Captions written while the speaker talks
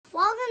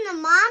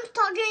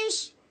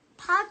Talkish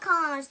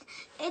podcast.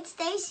 It's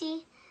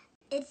Stacy.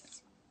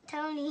 It's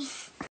Tony.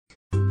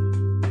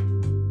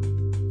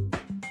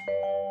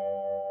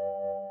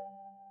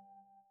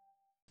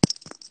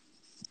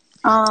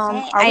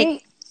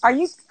 Are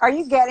you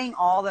getting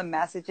all the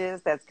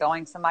messages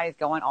somebody's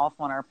going off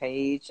on our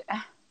page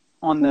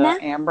on the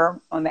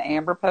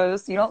Amber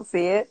post? You don't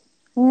see it?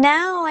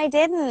 No, I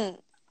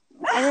didn't.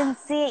 I didn't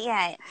see it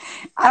yet.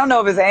 I don't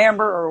know if it's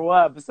Amber or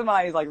what, but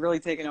somebody's like really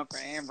taking up for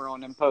Amber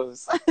on them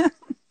posts.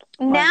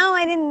 No,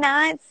 I did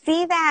not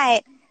see that.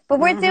 But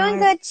we're doing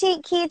good,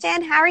 Cheat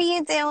Keegan. How are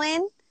you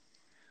doing?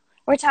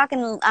 We're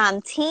talking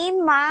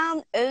Teen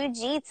Mom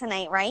OG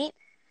tonight, right?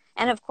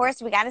 And of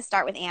course, we got to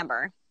start with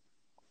Amber.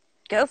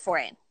 Go for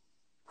it.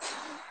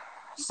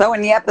 So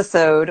in the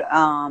episode,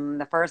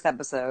 the first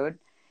epised,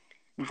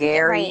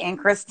 Gary and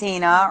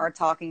Christina are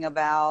talking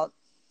about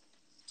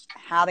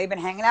how they've been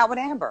hanging out with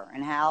Amber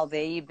and how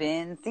they've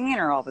been seeing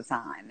her all the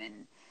time.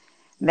 And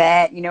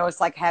that,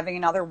 it's like having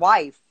another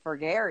wife for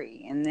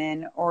Gary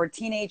or a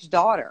teenage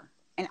daughter.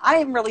 And I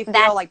didn't really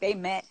feel like they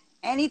meant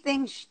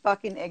anything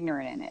fucking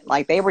ignorant in it.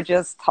 Like they were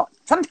just,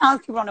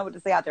 sometimes people don't know what to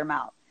say out their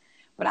mouth.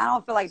 But I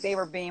don't feel like they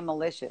were being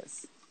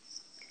malicious.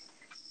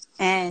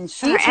 And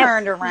she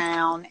turned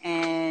around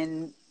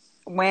and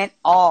went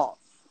off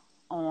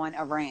on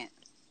a rant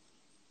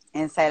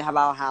and said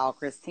about how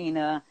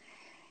Christina,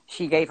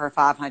 she gave her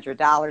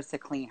 $500 to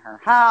clean her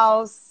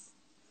house,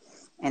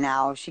 and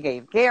now she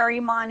gave Gary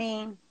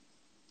money.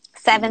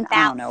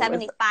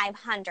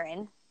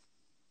 $7,500.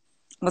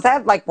 Was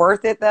that like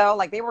worth it though?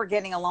 Like they were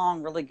getting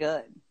along really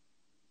good.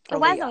 It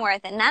wasn't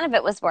worth it. None of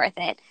it was worth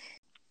it.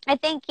 I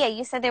think,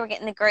 you said they were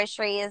getting the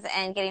groceries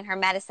and getting her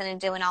medicine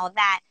and doing all of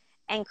that.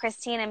 And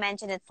Christina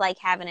mentioned it's like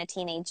having a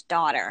teenage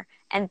daughter.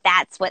 And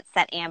that's what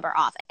set Amber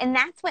off. And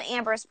that's what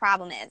Amber's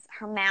problem is.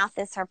 Her mouth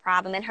is her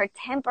problem and her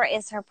temper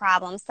is her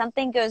problem.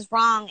 Something goes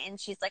wrong and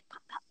she's like,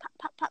 pop, pop, pop,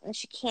 pop, pop, and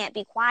she can't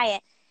be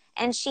quiet.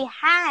 And she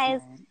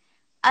has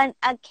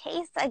a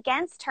case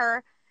against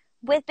her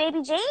with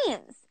baby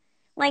James.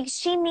 Like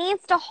she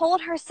needs to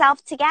hold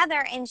herself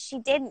together and she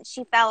didn't.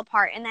 She fell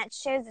apart. And that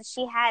shows that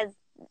she has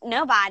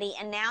nobody.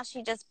 And now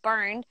she just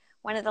burned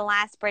one of the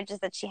last bridges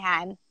that she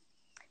had.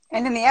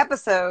 And in the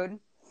episode,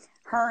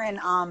 her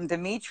and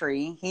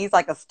Dimitri, he's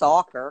like a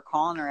stalker,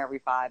 calling her every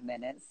 5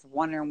 minutes,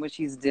 wondering what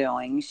she's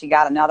doing. She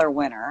got another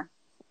winner.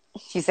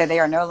 She said they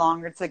are no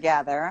longer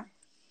together.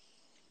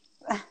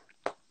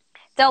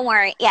 Don't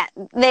worry. Yeah,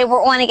 they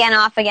were on again,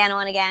 off again,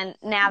 on again.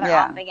 Now they're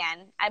off again,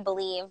 I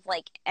believe,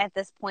 like at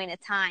this point in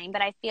time.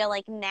 But I feel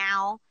like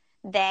now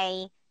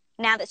that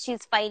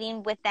she's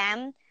fighting with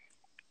them,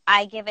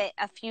 I give it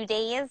a few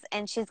days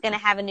and she's going to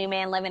have a new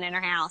man living in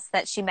her house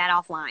that she met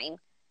offline.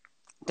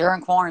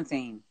 During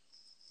quarantine.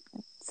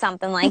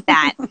 Something like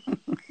that.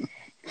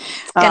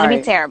 It's going to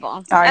be terrible.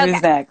 All right, who's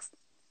next?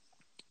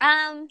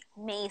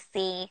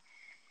 Macy.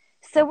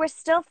 So we're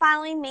still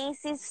following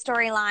Macy's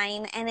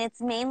storyline, and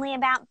it's mainly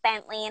about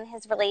Bentley and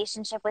his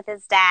relationship with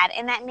his dad.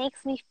 And that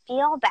makes me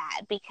feel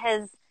bad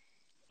because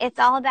it's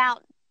all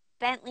about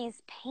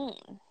Bentley's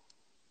pain.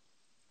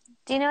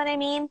 Do you know what I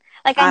mean?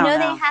 Like, I know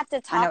they have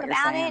to talk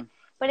about it,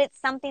 but it's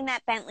something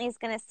that Bentley's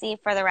going to see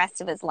for the rest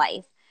of his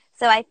life.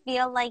 So I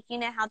feel like,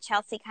 how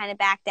Chelsea kind of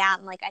backed out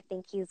and like, I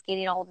think he's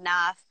getting old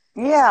enough.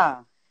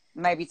 Yeah.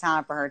 Maybe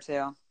time for her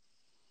too.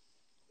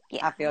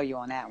 Yeah. I feel you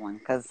on that one.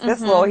 Because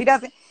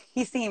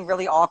he seemed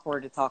really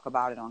awkward to talk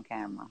about it on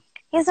camera.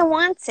 He doesn't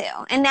want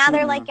to. And now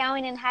they're like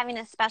going and having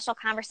a special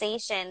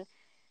conversation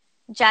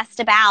just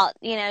about,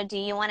 do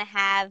you want to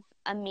have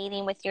a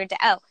meeting with your dad?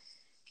 Oh,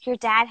 your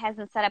dad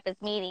hasn't set up his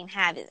meeting,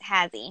 has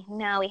he?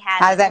 No, he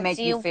hasn't. How does that make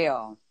you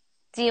feel?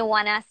 Do you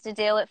want us to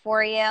do it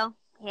for you?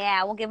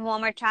 Yeah, we'll give him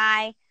one more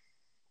try.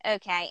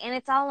 Okay, and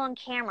it's all on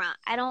camera.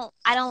 I don't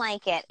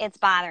like it. It's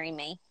bothering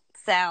me.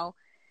 So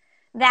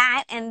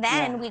that, and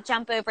then we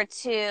jump over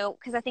to,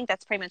 because I think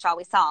that's pretty much all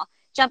we saw,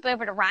 jump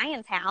over to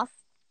Ryan's house,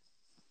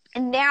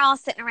 and they're all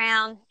sitting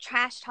around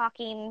trash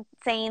talking,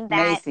 saying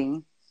that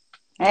Macy,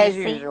 as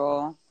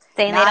usual,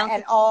 saying not they don't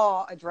at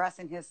all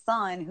addressing his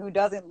son, who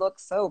doesn't look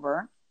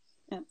sober.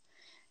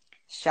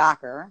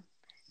 Shocker.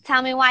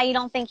 Tell me why you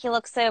don't think he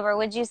looks sober.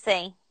 What'd you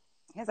see?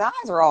 His eyes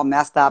were all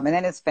messed up. And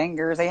then his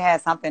fingers, they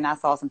had something. I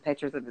saw some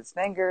pictures of his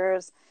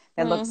fingers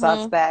that looked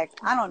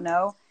suspect. I don't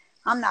know.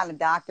 I'm not a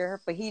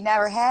doctor, but he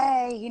never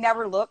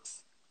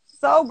looks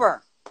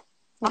sober.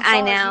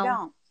 I know. He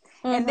don't.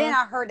 And then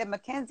I heard that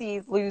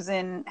Mackenzie's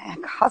losing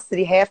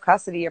half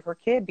custody of her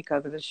kid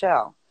because of the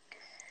show.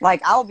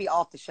 Like, I will be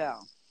off the show.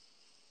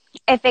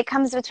 If it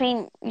comes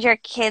between your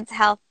kid's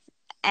health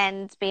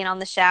and being on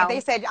the show. They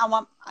said,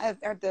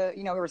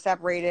 we were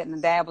separated, and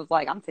the dad was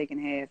like, I'm taking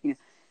half,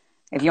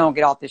 if you don't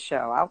get off the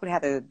show. I would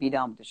have to be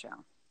done with the show.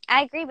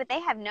 I agree, but they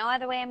have no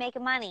other way of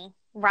making money.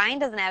 Ryan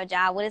doesn't have a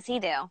job. What does he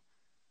do?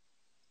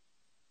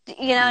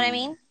 You know what I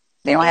mean?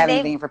 They don't have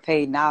anything for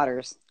paid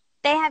nodders.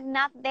 They have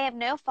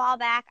no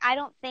fallback. I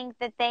don't think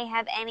that they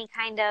have any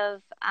kind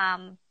of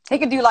He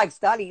could do like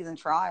studies and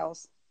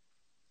trials.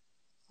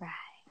 Right.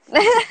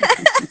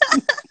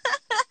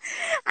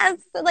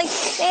 Like,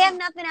 they have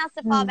nothing else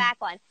to fall back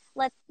on.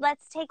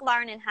 let's take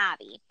Lauren and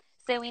Javi.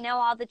 So we know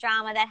all the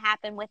drama that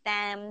happened with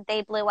them.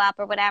 They blew up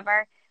or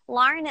whatever.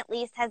 Lauren at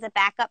least has a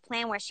backup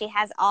plan where she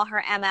has all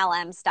her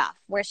MLM stuff,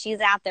 where she's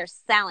out there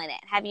selling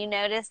it. Have you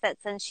noticed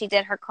that since she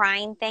did her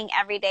crying thing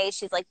every day,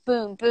 she's like,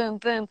 boom, boom,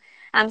 boom,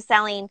 I'm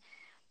selling,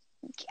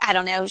 I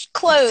don't know,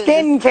 clothes.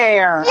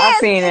 Skincare. Yeah, I've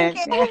seen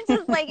skincare. it.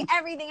 Just like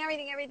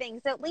everything.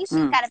 So at least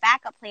she's got a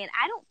backup plan.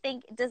 I don't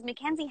think, does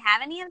Mackenzie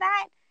have any of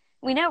that?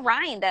 We know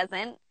Ryan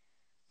doesn't.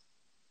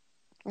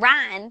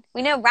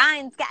 We know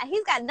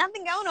he's got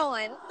nothing going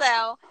on.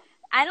 So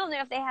I don't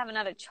know if they have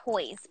another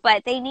choice,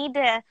 but they need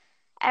to,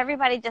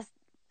 everybody just,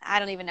 I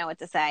don't even know what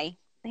to say.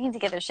 They need to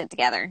get their shit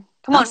together.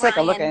 Come on, sick Ryan.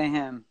 of looking at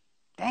him.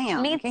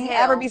 Damn. Me Can too. you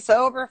ever be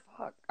sober?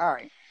 Fuck. All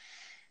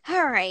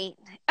right.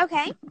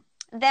 Okay.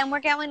 Then we're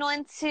going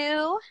on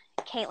to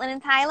Caitlin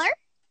and Tyler.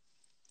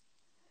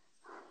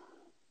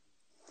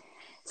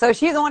 So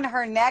she's on to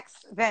her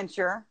next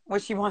venture,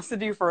 what she wants to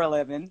do for a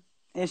living.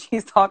 And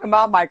she's talking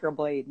about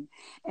microblading.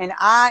 And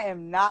I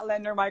am not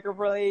letting her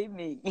microblade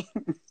me.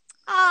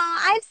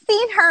 I've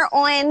seen her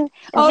on.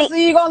 So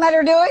you gonna let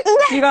her do it?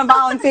 You gonna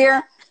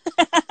volunteer?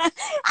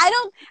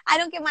 I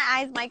don't get my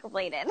eyes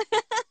microbladed.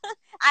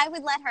 I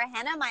would let her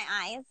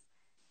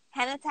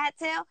henna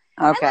tattoo.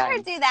 Okay. I let her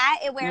do that.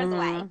 It wears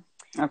away.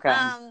 Okay.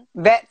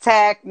 Vet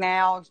tech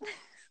now.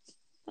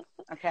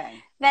 Okay.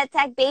 Vet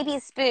tech baby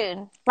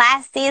spoon.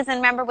 Last season,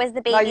 remember, was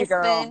the baby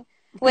spoon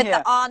with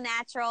the all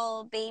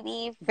natural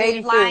baby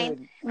food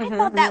line. I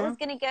thought that was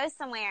going to go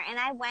somewhere, and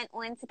I went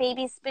on to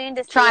Baby Spoon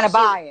to trying to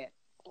buy it.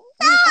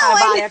 No, trying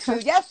to buy that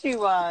food. Yes, she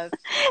was.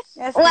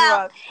 Yes, she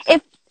was.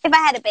 if I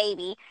had a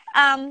baby,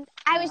 I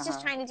was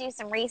just trying to do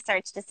some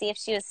research to see if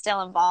she was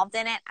still involved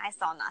in it. I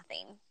saw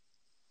nothing.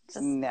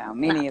 No,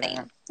 me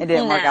neither. It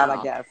didn't work out,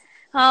 I guess.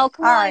 Oh,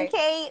 come on,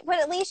 Kate. But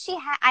at least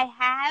I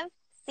have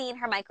seen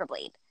her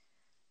microblade.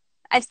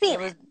 I've seen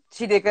it.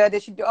 She did good.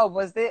 Did she do? Oh,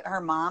 was it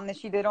her mom that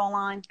she did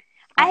online?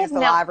 I have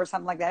live or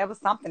something like that. It was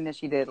something that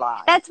she did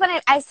live. That's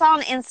what I saw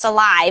on Insta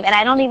Live, and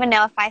I don't even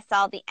know if I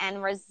saw the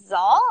end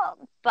result.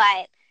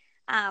 But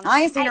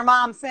I ain't seen her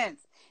mom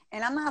since,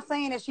 and I'm not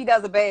saying that she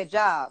does a bad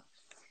job,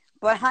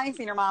 but I ain't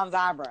seen her mom's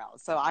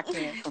eyebrows, so I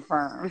can't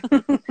confirm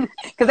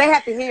because they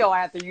have to heal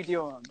after you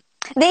do them.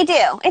 They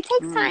do. It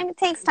takes time. It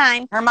takes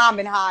time. Her mom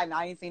been hiding.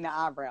 I ain't seen the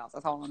eyebrows.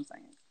 That's all I'm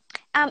saying.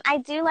 I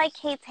do like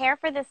Kate's hair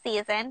for the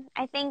season.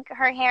 I think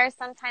her hair is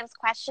sometimes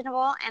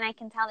questionable, and I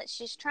can tell that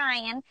she's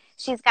trying.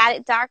 She's got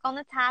it dark on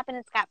the top, and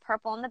it's got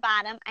purple on the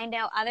bottom. I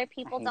know other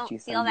people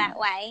don't feel that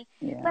way,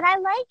 but I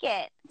like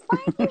it. Why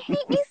do you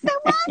hate me so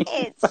much?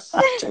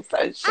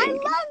 I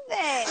love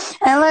it.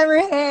 I love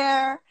her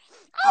hair.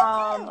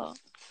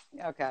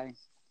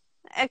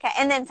 Okay,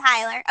 and then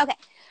Tyler. Okay.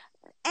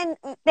 And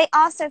they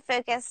also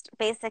focused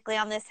basically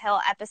on this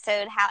whole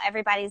episode how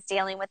everybody's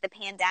dealing with the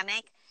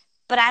pandemic.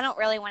 But I don't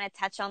really want to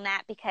touch on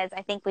that because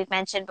I think we've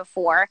mentioned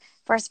before.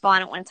 First of all, I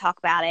don't want to talk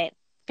about it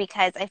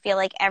because I feel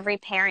like every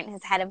parent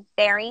has had a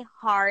very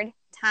hard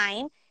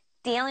time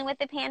dealing with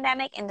the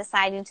pandemic and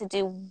deciding to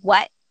do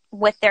what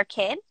with their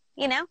kid,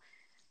 you know?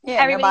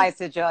 Yeah, nobody's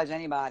to judge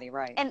anybody,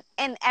 right.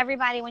 And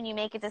everybody, when you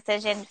make a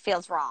decision,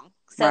 feels wrong.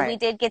 So we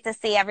did get to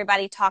see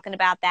everybody talking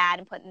about that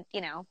and putting,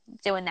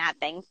 doing that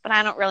thing. But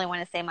I don't really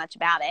want to say much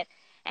about it.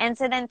 And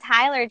so then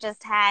Tyler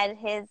just had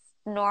his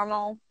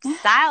normal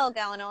style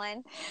going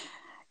on.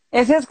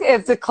 Is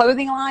the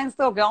clothing line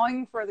still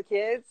going for the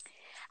kids?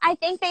 I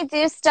think they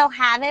do still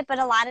have it, but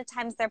a lot of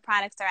times their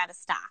products are out of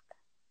stock.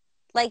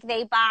 Like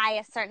they buy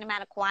a certain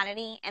amount of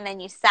quantity and then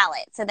you sell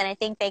it. So then I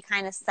think they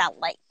kind of sell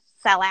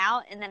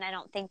out, and then I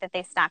don't think that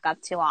they stock up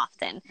too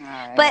often.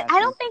 Right, but I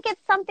don't think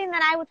it's something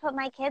that I would put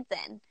my kids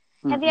in.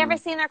 Mm-hmm. Have you ever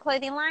seen their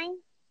clothing line?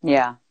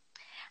 Yeah.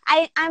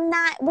 I'm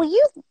not. Well,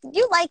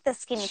 you like the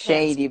skinny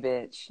shady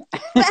bitch.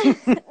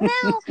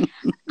 No,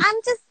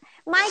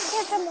 my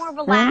kids are more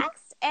relaxed.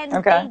 And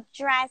they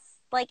dress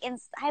like I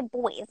have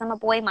boys. I'm a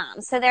boy mom.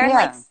 So they're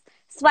like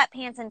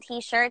sweatpants and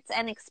T-shirts.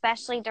 And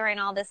especially during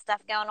all this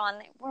stuff going on,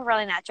 we're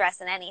really not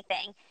dressing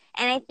anything.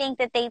 And I think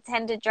that they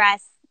tend to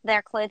dress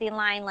their clothing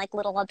line like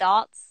little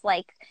adults,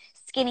 like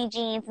skinny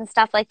jeans and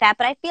stuff like that.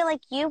 But I feel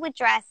like you would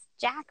dress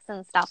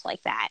Jackson stuff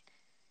like that.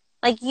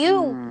 Like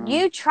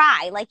you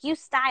try, like you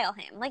style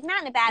him, like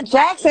not in a bad way.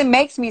 Jackson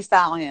makes me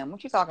style him.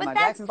 What you talking about?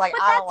 Jackson's like,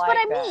 I don't like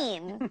that. But that's what I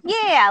mean.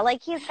 Yeah,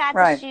 like he's got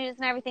the shoes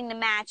and everything to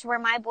match. Where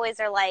my boys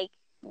are like,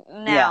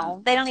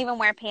 no, they don't even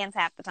wear pants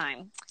half the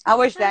time. I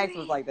wish Jackson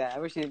was like that. I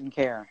wish he didn't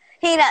care.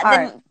 He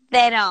doesn't.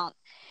 They don't.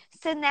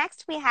 So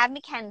next we have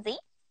Mackenzie.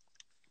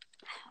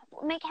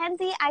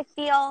 Mackenzie, I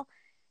feel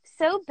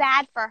so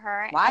bad for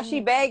her. Why is she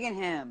begging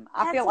him?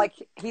 I feel like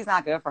he's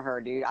not good for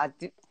her, dude.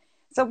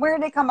 So where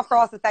did they come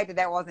across the fact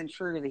that wasn't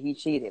true, that he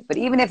cheated? But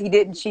even if he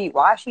didn't cheat,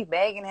 why is she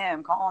begging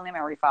him, calling him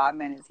every 5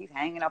 minutes? He's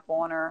hanging up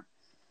on her.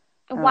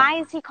 Why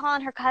is he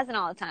calling her cousin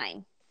all the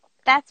time?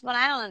 That's what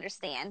I don't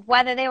understand.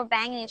 Whether they were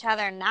banging each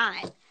other or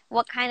not,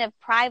 what kind of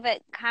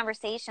private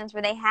conversations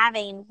were they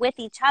having with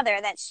each other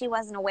that she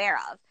wasn't aware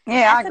of?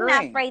 Yeah, That's I agree.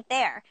 enough right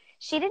there.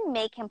 She didn't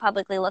make him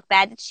publicly look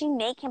bad. Did she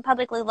make him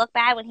publicly look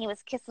bad when he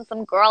was kissing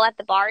some girl at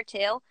the bar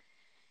too?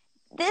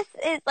 this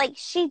is like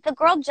the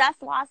girl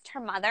just lost her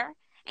mother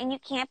and you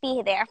can't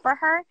be there for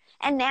her.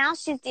 And now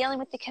she's dealing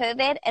with the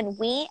COVID, and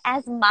we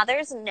as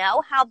mothers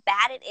know how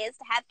bad it is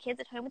to have kids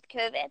at home with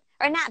COVID.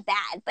 Or not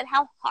bad, but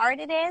how hard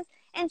it is.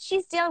 And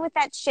she's dealing with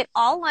that shit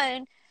all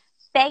alone,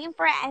 begging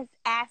for his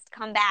ass to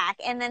come back.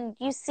 And then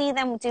you see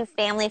them do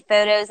family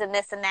photos and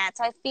this and that.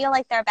 So I feel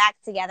like they're back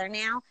together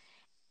now.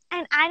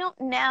 And I don't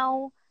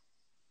know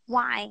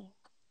why.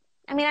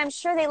 I mean, I'm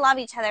sure they love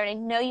each other, and I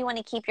know you want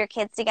to keep your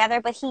kids together,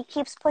 but he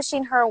keeps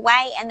pushing her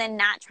away and then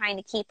not trying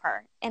to keep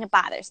her. And it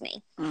bothers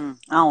me. I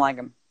don't like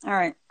him. All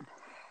right.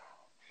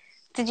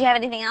 Did you have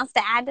anything else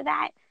to add to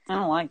that? I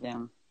don't like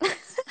him.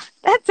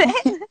 That's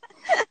it?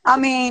 I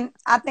mean,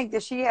 I think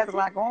that she has a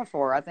lot going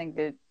for her. I think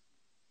that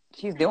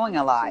she's doing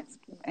a lot.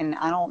 And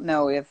I don't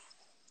know if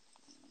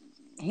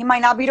he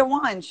might not be the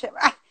one. See,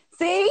 I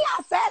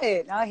said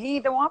it. He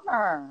the one for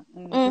her.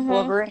 And people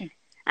agree.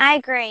 I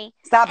agree.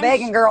 Stop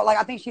begging, girl. Like,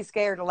 I think she's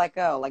scared to let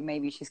go. Like,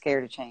 maybe she's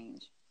scared to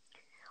change.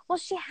 Well,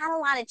 she had a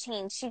lot of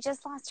change. She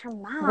just lost her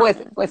mom.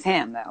 With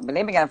him, though. But they've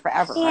been together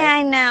forever, yeah, right?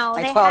 I know.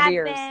 Like they 12 have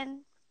years. been.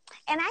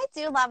 And I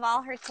do love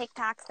all her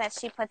TikToks that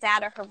she puts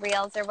out, or her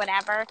reels or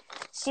whatever.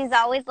 She's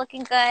always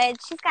looking good.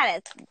 She's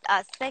got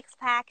a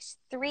six-pack,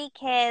 3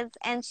 kids,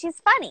 and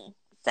she's funny.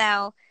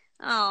 So,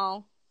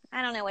 I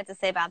don't know what to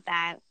say about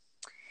that.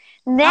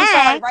 Next,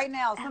 I'm sorry, right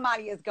now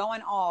somebody is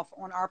going off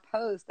on our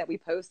post that we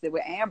posted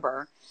with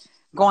Amber,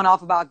 going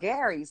off about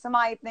Gary.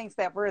 Somebody thinks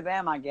that we're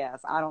them, I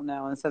guess. I don't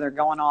know. And so they're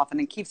going off,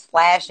 and it keeps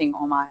flashing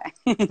on my...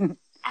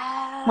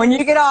 When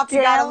you get off,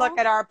 you got to look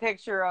at our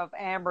picture of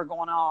Amber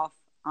going off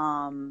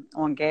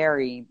on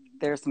Gary.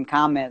 There's some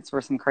comments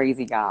where some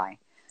crazy guy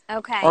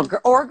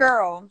or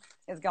girl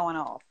is going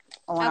off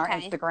on our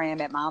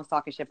Instagram at Moms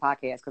Talking Shit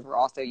Podcast, because we're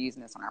also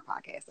using this on our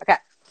podcast. Okay.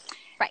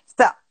 Right.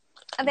 So...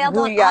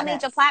 Available on all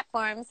major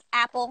platforms: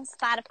 Apple,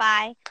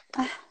 Spotify,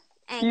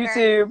 Anchor.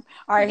 YouTube.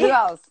 All right, who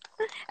else?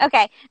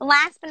 Okay,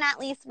 last but not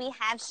least, we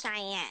have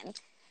Cheyenne.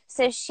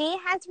 So she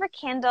has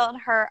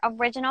rekindled her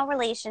original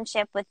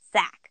relationship with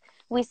Zach.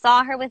 We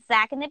saw her with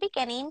Zach in the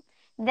beginning.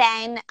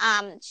 Then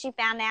she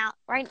found out,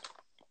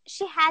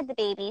 she had the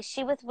baby.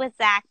 She was with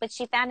Zach, but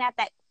she found out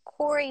that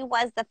Corey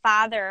was the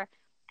father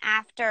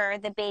after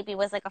the baby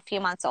was like a few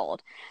months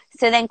old.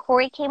 So then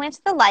Corey came into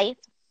the life.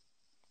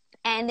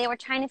 And they were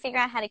trying to figure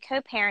out how to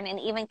co-parent, and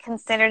even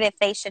considered if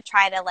they should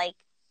try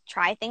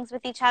things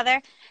with each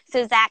other.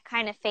 So Zach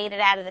kind of faded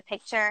out of the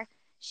picture.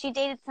 She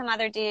dated some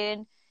other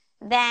dude.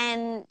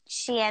 Then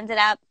she ended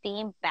up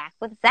being back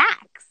with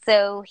Zach.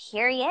 So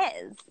here he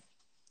is.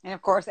 And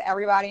of course,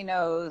 everybody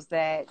knows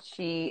that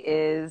she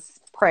is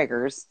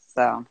preggers.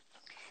 So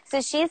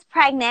she's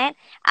pregnant.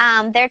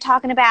 They're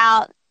talking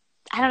about,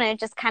 I don't know,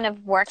 just kind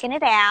of working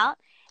it out.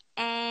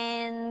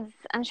 And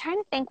I'm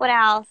trying to think what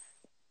else.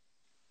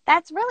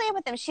 That's really it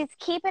with them. She's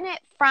keeping it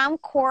from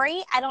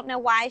Corey. I don't know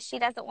why she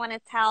doesn't want to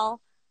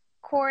tell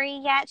Corey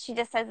yet. She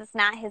just says it's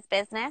not his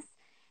business.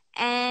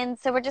 And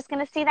so we're just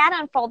going to see that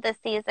unfold this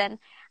season.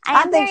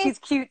 I think she's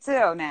cute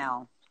too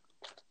now.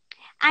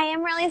 I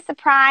am really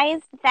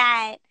surprised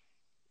that,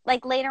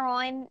 like, later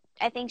on,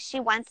 I think she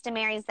wants to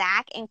marry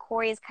Zach, and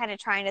Corey's kind of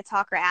trying to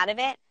talk her out of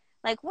it.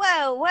 Like,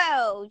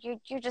 whoa,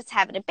 you're just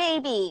having a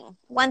baby,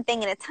 one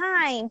thing at a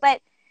time.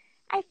 But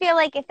I feel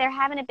like if they're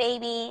having a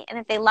baby and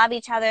if they love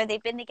each other,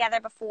 they've been together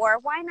before,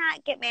 why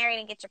not get married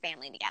and get your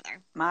family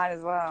together? Might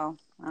as well.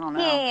 I don't know.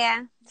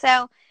 Yeah. So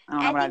I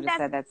don't know what I just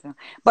said that too.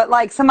 But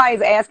like,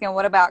 somebody's asking,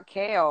 what about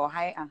Kale?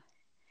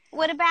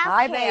 What about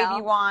Hi, Kale?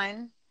 baby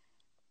one.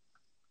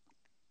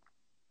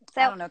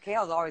 So, I don't know.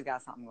 Kale's always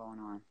got something going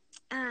on.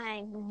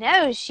 I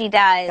know she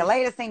does. The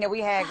latest thing that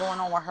we had going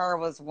on with her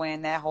was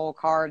when that whole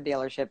car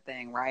dealership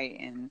thing, right?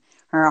 And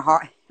her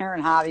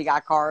and Javi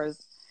got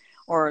cars,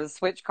 or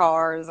switched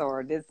cars,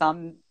 or did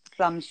some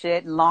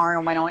shit. And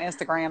Lauren went on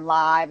Instagram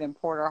Live and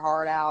poured her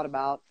heart out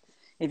about,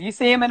 if you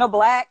see him in a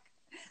black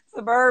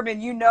Suburban,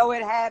 you know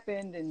it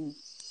happened, and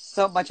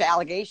so much of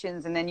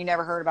allegations, and then you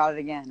never heard about it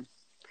again.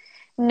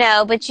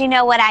 No, but you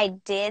know what I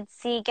did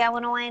see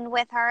going on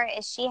with her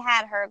is she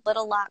had her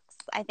little Lux,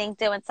 I think,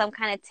 doing some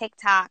kind of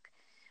TikTok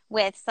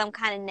with some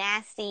kind of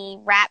nasty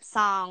rap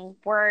song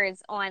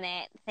words on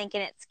it,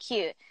 thinking it's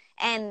cute.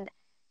 And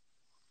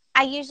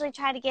I usually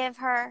try to give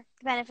her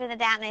the benefit of the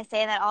doubt, and I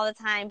say that all the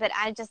time, but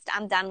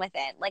I'm done with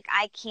it. Like,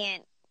 I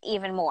can't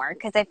even more,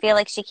 because I feel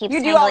like she keeps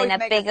handling a big... You do always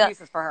make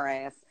excuses for her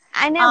ass.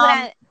 I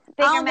know,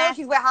 but I don't know if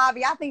she's with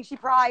Javi. I think she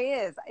probably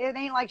is. It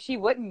ain't like she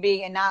wouldn't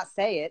be and not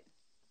say it.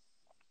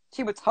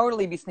 She would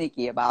totally be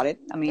sneaky about it.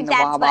 I mean, the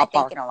Wawa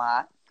parking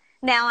lot.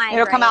 Now I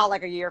It'll agree. come out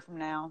like a year from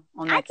now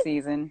on next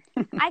season.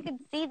 I could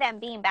see them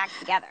being back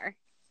together.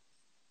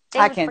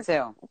 I can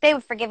too. They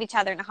would forgive each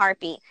other in a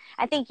heartbeat.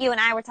 I think you and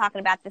I were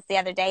talking about this the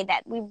other day,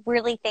 that we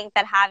really think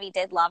that Javi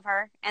did love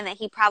her, and that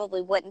he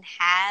probably wouldn't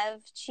have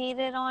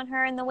cheated on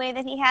her in the way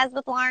that he has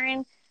with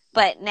Lauren.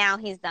 But now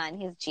he's done.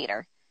 He's a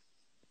cheater.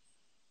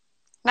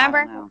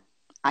 Remember?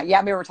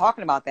 Yeah, we were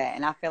talking about that,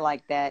 and I feel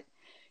like that.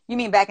 You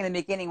mean back in the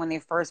beginning when they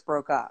first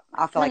broke up?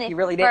 I feel like he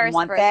really didn't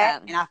want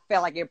that, and I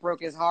felt like it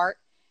broke his heart.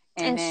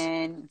 And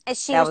then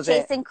she was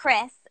chasing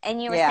Chris,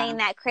 and you were Yeah. saying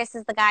that Chris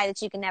is the guy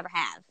that you can never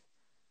have.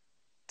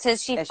 So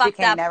she That fucked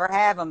she can't up. never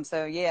have him.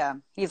 So yeah,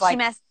 he's She like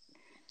messed,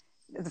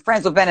 the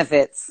friends with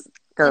benefits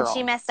girl. and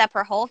she messed up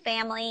her whole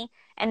family.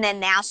 And then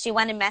now she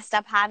went and messed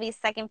up Javi's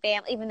second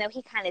family, even though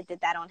he kind of did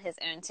that on his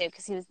own too,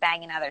 because he was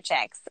banging other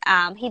chicks.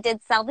 He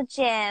did sell the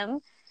gym,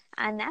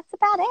 and that's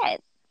about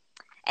it.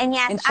 And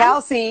yes, And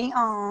Chelsea,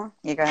 yeah,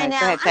 go I ahead. know.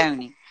 Go ahead,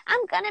 Tony.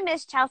 I'm going to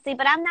miss Chelsea,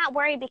 but I'm not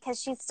worried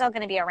because she's still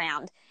going to be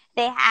around.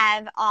 They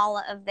have all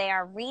of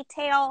their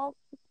retail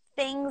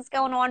things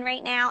going on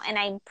right now, and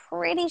I'm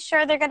pretty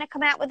sure they're going to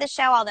come out with a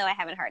show, although I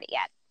haven't heard it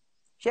yet.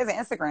 She has an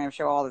Instagram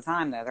show all the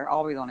time, though. They're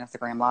always on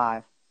Instagram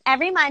Live.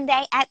 Every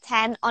Monday at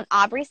 10 on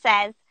Aubrey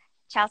Says,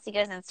 Chelsea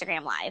Goes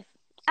Instagram Live.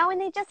 Oh,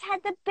 and they just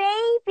had the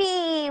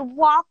baby,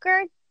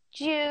 Walker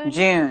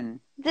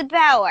June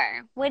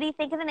DeBauer. What do you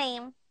think of the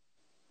name?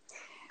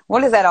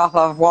 What is that off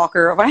of,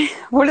 Walker?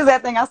 What is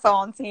that thing I saw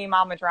on Teen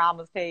Mama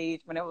Drama's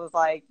page when it was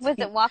like... Was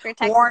it Walker,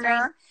 Texas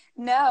Warner?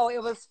 Dream? No,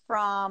 it was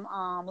from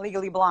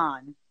Legally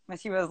Blonde. When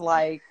she was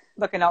like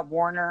looking up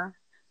Warner.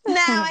 No,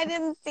 I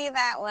didn't see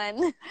that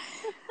one.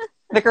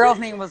 The girl's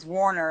name was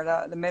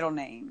Warner, the middle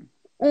name.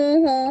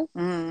 Mm-hmm.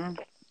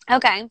 Mm-hmm.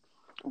 Okay.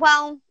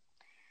 Well,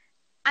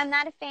 I'm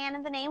not a fan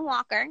of the name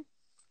Walker,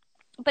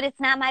 but it's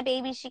not my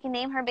baby. She can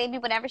name her baby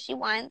whatever she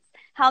wants.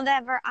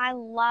 However, I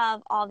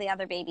love all the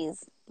other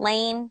babies.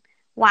 Lane,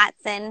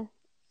 Watson,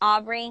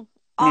 Aubrey,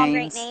 all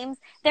great names.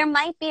 There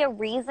might be a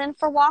reason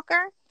for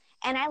Walker,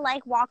 and I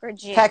like Walker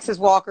June. Texas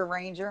Walker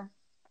Ranger.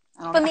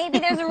 But maybe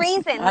there's a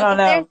reason. I don't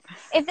know.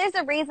 If there's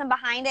a reason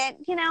behind it,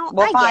 you know,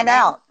 we'll find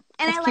out.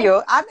 And it's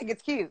cute. I think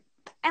it's cute.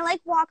 I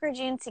like Walker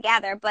June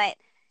together, but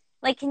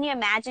like, can you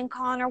imagine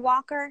calling her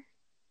Walker?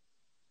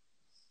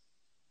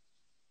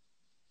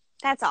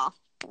 That's all.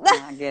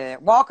 I get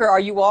it. Walker, are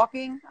you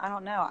walking? I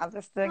don't know. I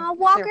just think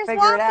Walker's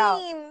figure it out.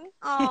 walking.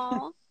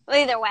 Oh, well,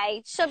 either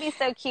way, she'll be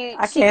so cute.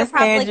 I can't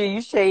stand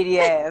you shady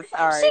ass.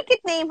 All right. She could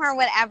name her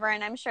whatever,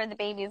 and I'm sure the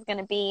baby is going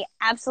to be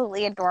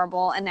absolutely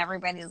adorable, and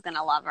everybody's going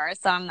to love her.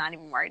 So I'm not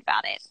even worried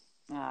about it.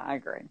 I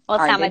agree. Well,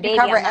 it's not my baby.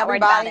 I'm not worried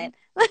about it.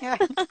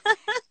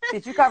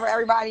 Did you cover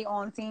everybody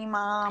on Teen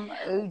Mom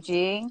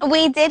OG?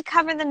 We did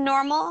cover the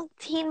normal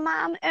Teen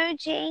Mom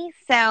OG.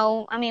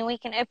 So, I mean, we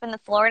can open the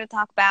floor to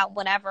talk about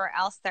whatever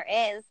else there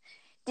is.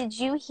 Did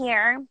you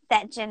hear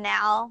that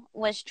Janelle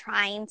was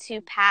trying to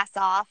pass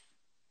off,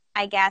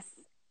 I guess,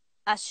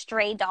 a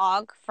stray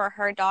dog for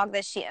her dog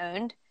that she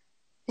owned?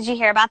 Did you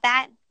hear about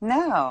that?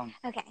 No.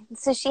 Okay.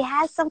 So she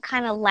has some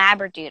kind of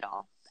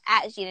Labradoodle.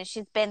 As you know,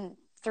 she's been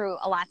through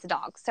a lot of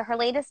dogs. So her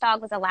latest dog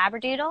was a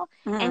Labradoodle,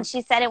 and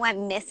she said it went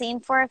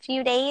missing for a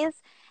few days.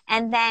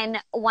 And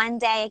then one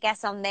day, I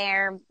guess on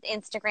their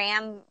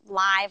Instagram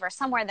live or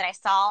somewhere that I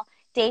saw,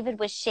 David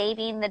was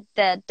shaving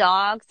the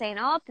dog, saying,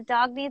 oh, the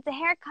dog needs a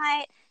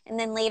haircut. And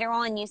then later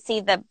on, you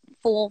see the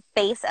full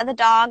face of the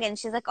dog, and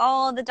she's like,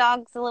 oh, the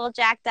dog's a little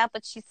jacked up,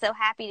 but she's so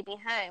happy to be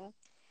home.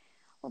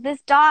 Well,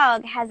 this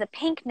dog has a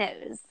pink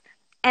nose,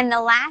 and the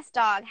last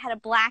dog had a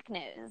black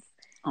nose.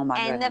 Oh, my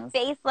goodness. And the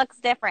face looks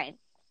different.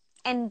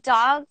 And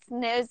dogs'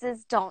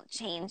 noses don't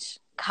change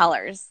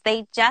colors.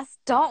 They just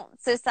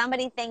don't. So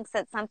somebody thinks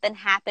that something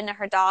happened to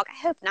her dog. I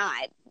hope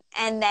not.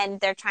 And then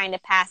they're trying to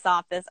pass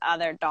off this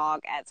other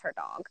dog as her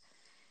dog.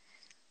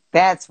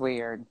 That's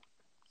weird.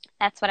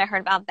 That's what I heard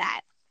about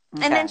that.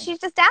 Okay. And then she's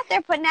just out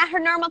there putting out her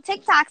normal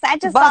TikToks. I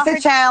just saw her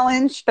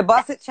challenge. The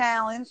Busted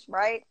Challenge,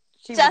 right?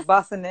 She was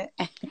busting it.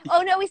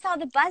 Oh, no, we saw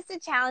the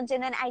Busted Challenge.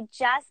 And then I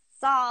just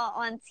saw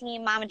on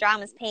Teen Mama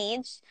Drama's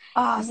page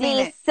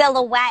the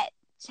Silhouette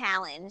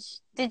Challenge.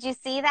 Did you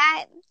see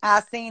that?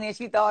 I seen it.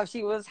 She thought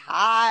she was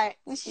hot.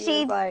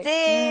 She like,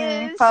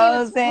 did. She posing.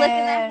 was flipping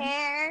the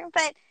hair.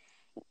 But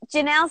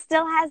Janelle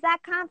still has that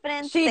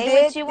confidence. She Say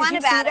did. what you want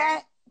about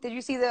her. Did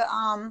you see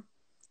the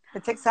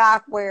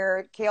TikTok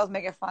where Kale's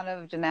making fun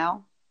of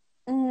Janelle?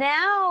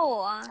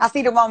 No. I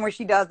see the one where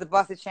she does the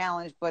Busted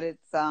Challenge, but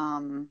it's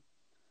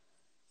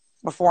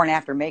before and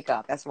after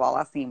makeup. That's all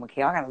I've seen with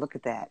Kale. I gotta look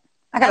at that.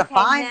 I gotta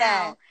find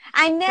that.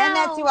 I know. Send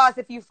that to us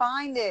if you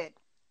find it.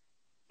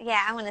 Yeah,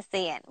 I want to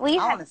see it.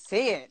 I want to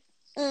see it.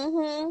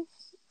 Mm-hmm.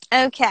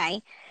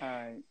 Okay. All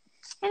right.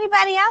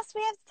 Anybody else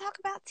we have to talk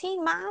about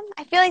Teen Mom?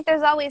 I feel like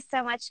there's always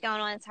so much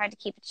going on. It's hard to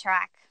keep a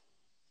track.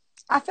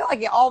 I feel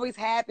like it always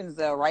happens,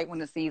 though, right when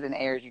the season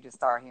airs, you just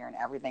start hearing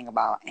everything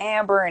about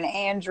Amber and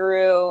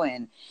Andrew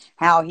and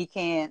how he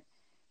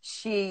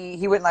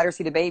wouldn't let her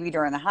see the baby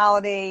during the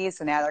holidays.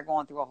 So now they're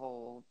going through a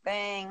whole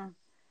thing.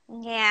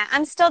 Yeah,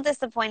 I'm still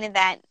disappointed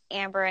that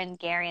Amber and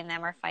Gary and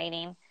them are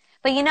fighting.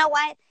 But you know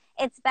what?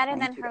 It's better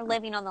than her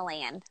living on the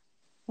land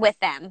with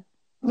them.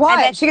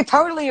 What? She could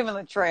totally live in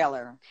the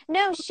trailer.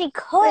 No, she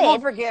could. They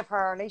won't forgive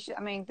her. They should.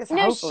 I mean,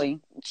 hopefully.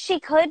 She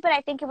could, but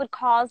I think it would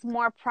cause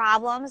more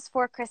problems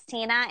for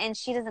Christina, and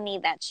she doesn't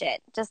need that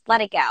shit. Just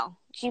let it go.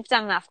 You've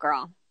done enough,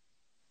 girl.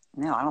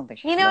 No, I don't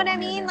think she You know what I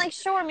mean? Like,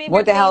 sure, maybe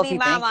what the hell is he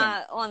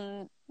mama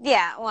on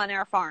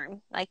our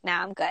farm. Like,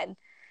 now I'm good.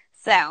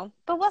 So,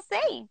 but we'll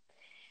see.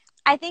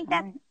 I think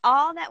that's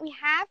all that we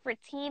have for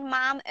Teen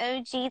Mom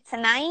OG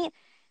tonight.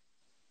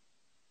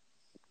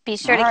 Be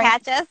sure All to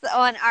right. catch us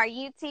on our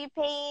YouTube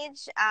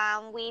page.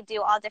 We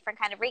do all different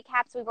kind of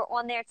recaps. We were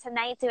on there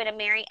tonight doing a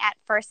Married at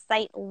First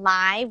Sight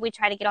live. We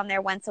try to get on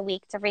there once a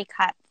week to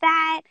recap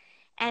that.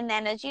 And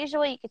then, as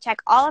usual, you can check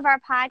all of our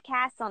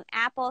podcasts on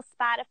Apple,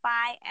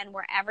 Spotify, and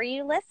wherever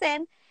you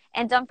listen.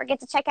 And don't forget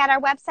to check out our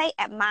website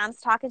at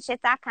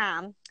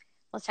momstalkingshit.com.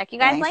 We'll check you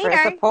guys Thanks later.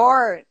 for your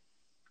support.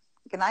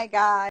 Good night,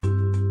 guys.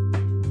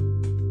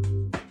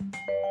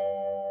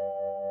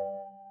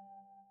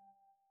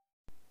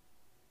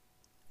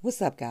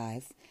 What's up,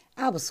 guys?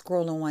 I was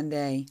scrolling one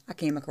day. I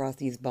came across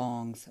these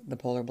bongs,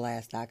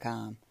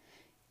 thepolarblast.com.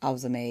 I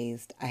was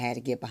amazed. I had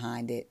to get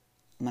behind it.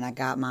 When I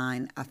got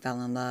mine, I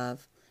fell in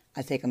love.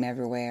 I take them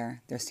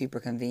everywhere. They're super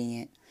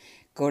convenient.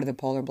 Go to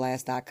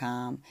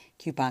thepolarblast.com,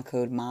 coupon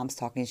code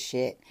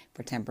MomsTalkingShit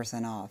for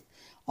 10% off.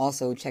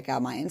 Also, check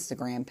out my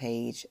Instagram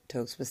page,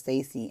 Tokes with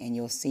Stacy, and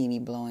you'll see me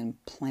blowing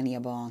plenty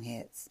of bong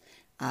hits.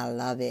 I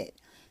love it.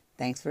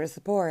 Thanks for the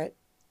support.